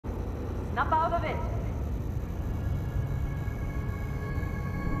Snap out of it!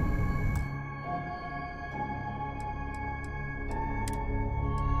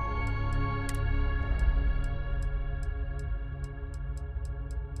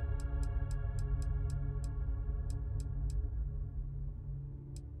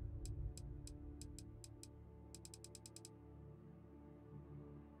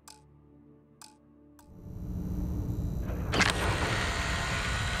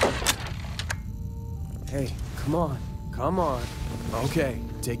 Hey, come on. Come on. Okay,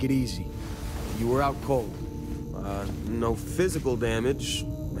 take it easy. You were out cold. No physical damage.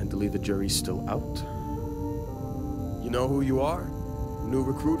 Mentally, the jury's still out. You know who you are? New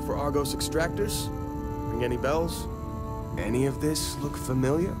recruit for Argos Extractors? Ring any bells? Any of this look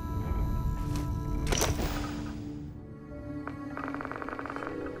familiar?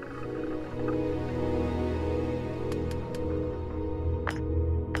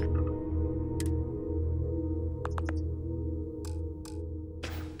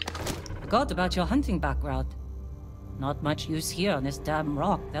 Forgot about your hunting background. Not much use here on this damn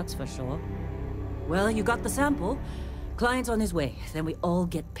rock, that's for sure. Well, you got the sample. Client's on his way, then we all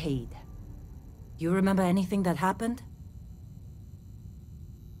get paid. You remember anything that happened?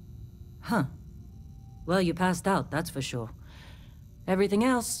 Huh. Well, you passed out, that's for sure. Everything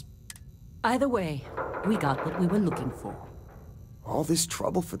else... Either way, we got what we were looking for. All this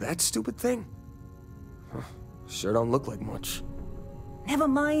trouble for that stupid thing? Huh. Sure don't look like much. Never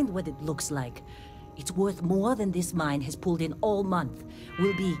mind what it looks like. It's worth more than this mine has pulled in all month.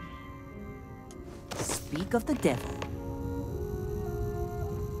 We'll be... Speak of the devil.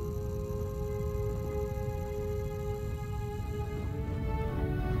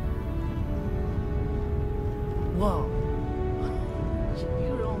 Whoa.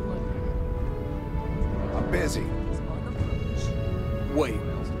 You're only... I'm busy. Wait,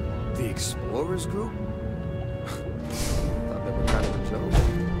 the Explorers group? Thought they were kind of a joke.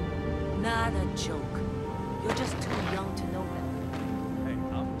 Not a joke. You're just too young to know better. Hey,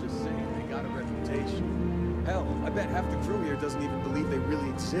 I'm just saying they got a reputation. Hell, I bet half the crew here doesn't even believe they really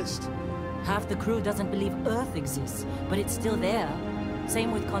exist. Half the crew doesn't believe Earth exists, but it's still there.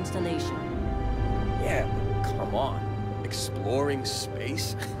 Same with Constellation. Yeah, but come on. Exploring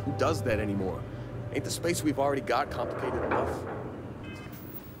space? Who does that anymore? Ain't the space we've already got complicated enough?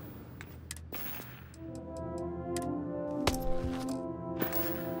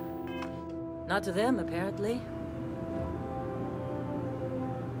 Not to them, apparently.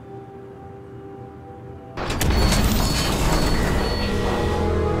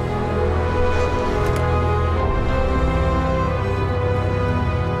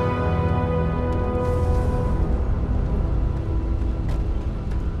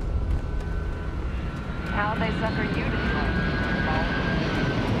 How'd they sucker you to join?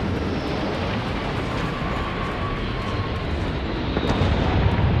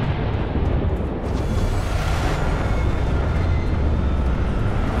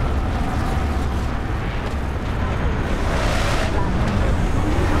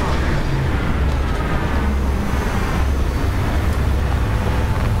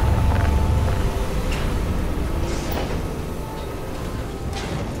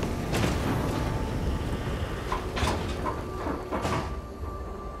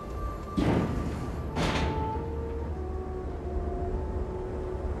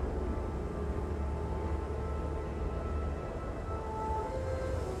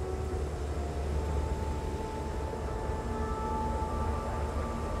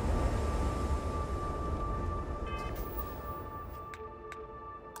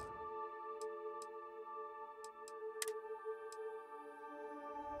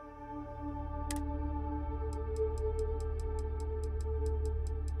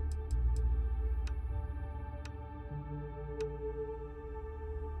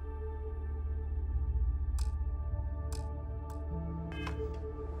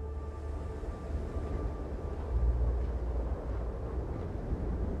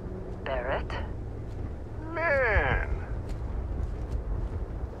 Barrett? Man!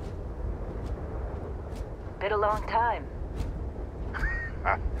 Been a long time.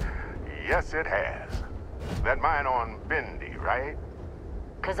 Yes, it has. That mine on Bendy, right?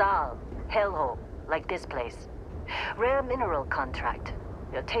 Kazal, hellhole, like this place. Rare mineral contract.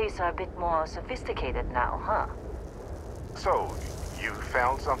 Your tastes are a bit more sophisticated now, huh? So, you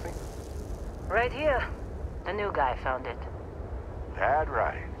found something? Right here. The new guy found it. That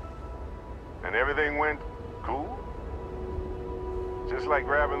right. And everything went cool? Just like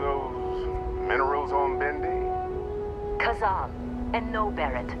grabbing those minerals on Bendy? Kazal, and no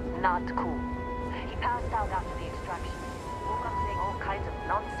Barrett, not cool. He passed out after the extraction. Woke up saying all kinds of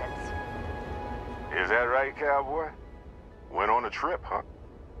nonsense. Is that right, cowboy? Went on a trip, huh?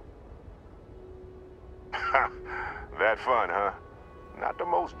 That fun, huh? Not the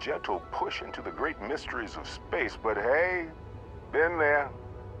most gentle push into the great mysteries of space, but hey, been there.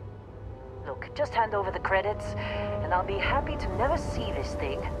 Look, just hand over the credits, and I'll be happy to never see this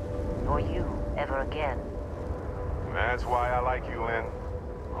thing, or you, ever again. That's why I like you, Lynn.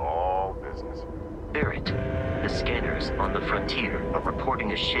 All business. Barrett, the scanners on the frontier are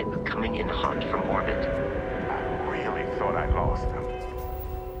reporting a ship coming in hot from orbit. I really thought I lost them.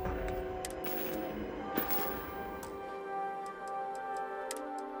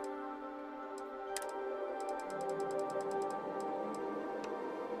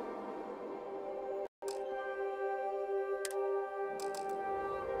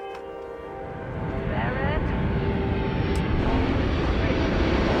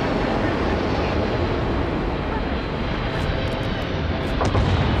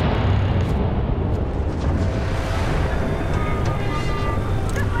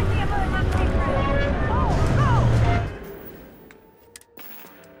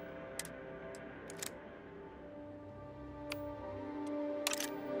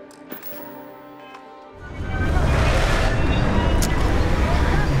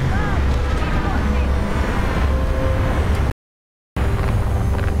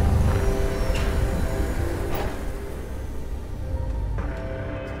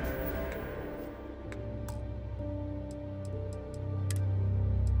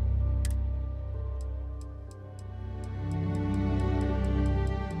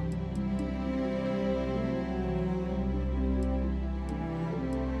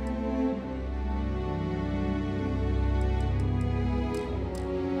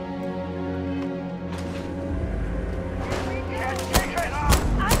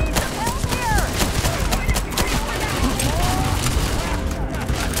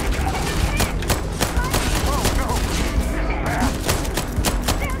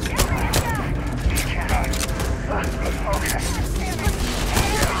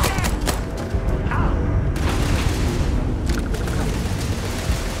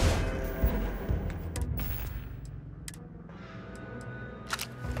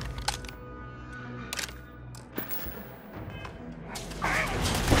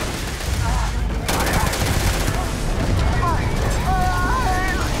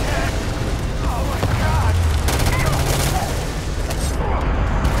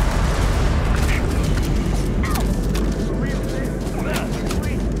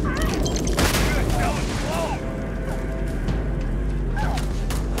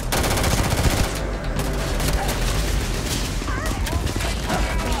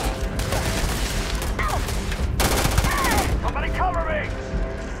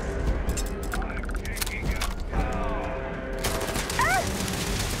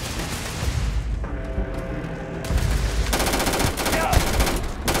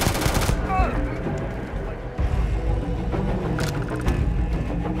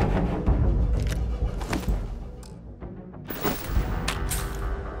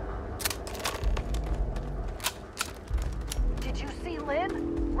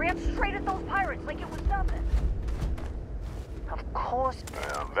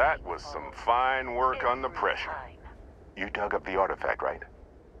 Well, that was some fine work under pressure. You dug up the artifact, right?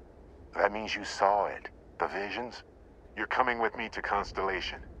 That means you saw it. The visions? You're coming with me to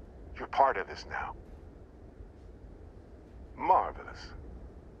Constellation. You're part of this now. Marvelous.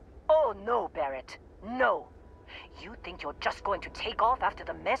 Oh, no, Barrett. No. You think you're just going to take off after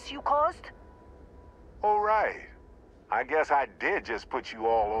the mess you caused? All right. I guess I did just put you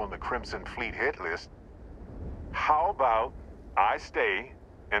all on the Crimson Fleet hit list. How about I stay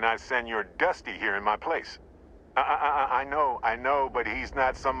and I send your Dusty here in my place? I know, but he's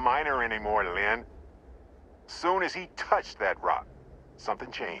not some miner anymore, Lynn. Soon as he touched that rock, something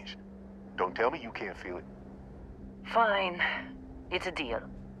changed. Don't tell me you can't feel it. Fine. It's a deal.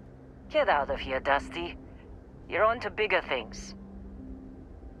 Get out of here, Dusty. You're on to bigger things.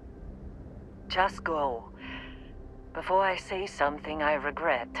 Just go. Before I say something I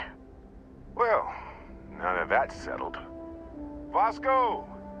regret. Well, now that that's settled. Vasco,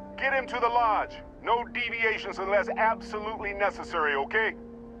 get him to the lodge. No deviations unless absolutely necessary, okay?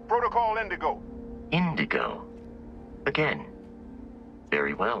 Protocol Indigo. Indigo? Again.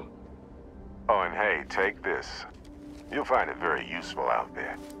 Very well. Oh, and hey, take this. You'll find it very useful out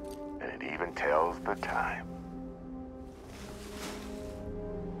there. And it even tells the time.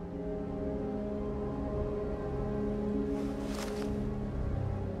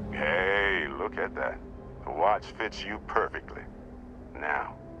 Hey, look at that. The watch fits you perfectly.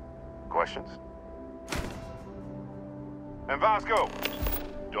 Now, questions? And Vasco,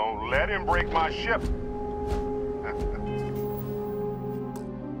 Don't let him break my ship.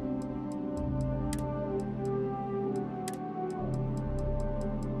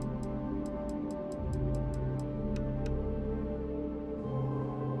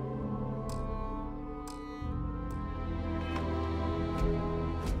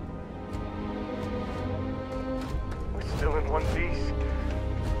 We're still in one piece.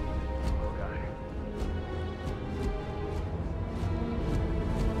 Oh, God.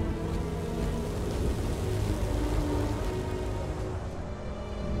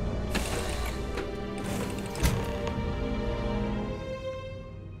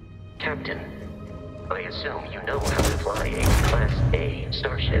 Captain, I assume you know how to fly a Class A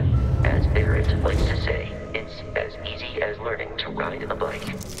starship. As Barrett likes to say, it's as easy as learning to ride a bike.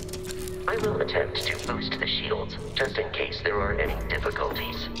 I will attempt to boost the shields, just in case there are any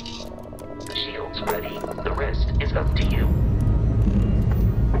difficulties. The shield's ready. The rest is up to you.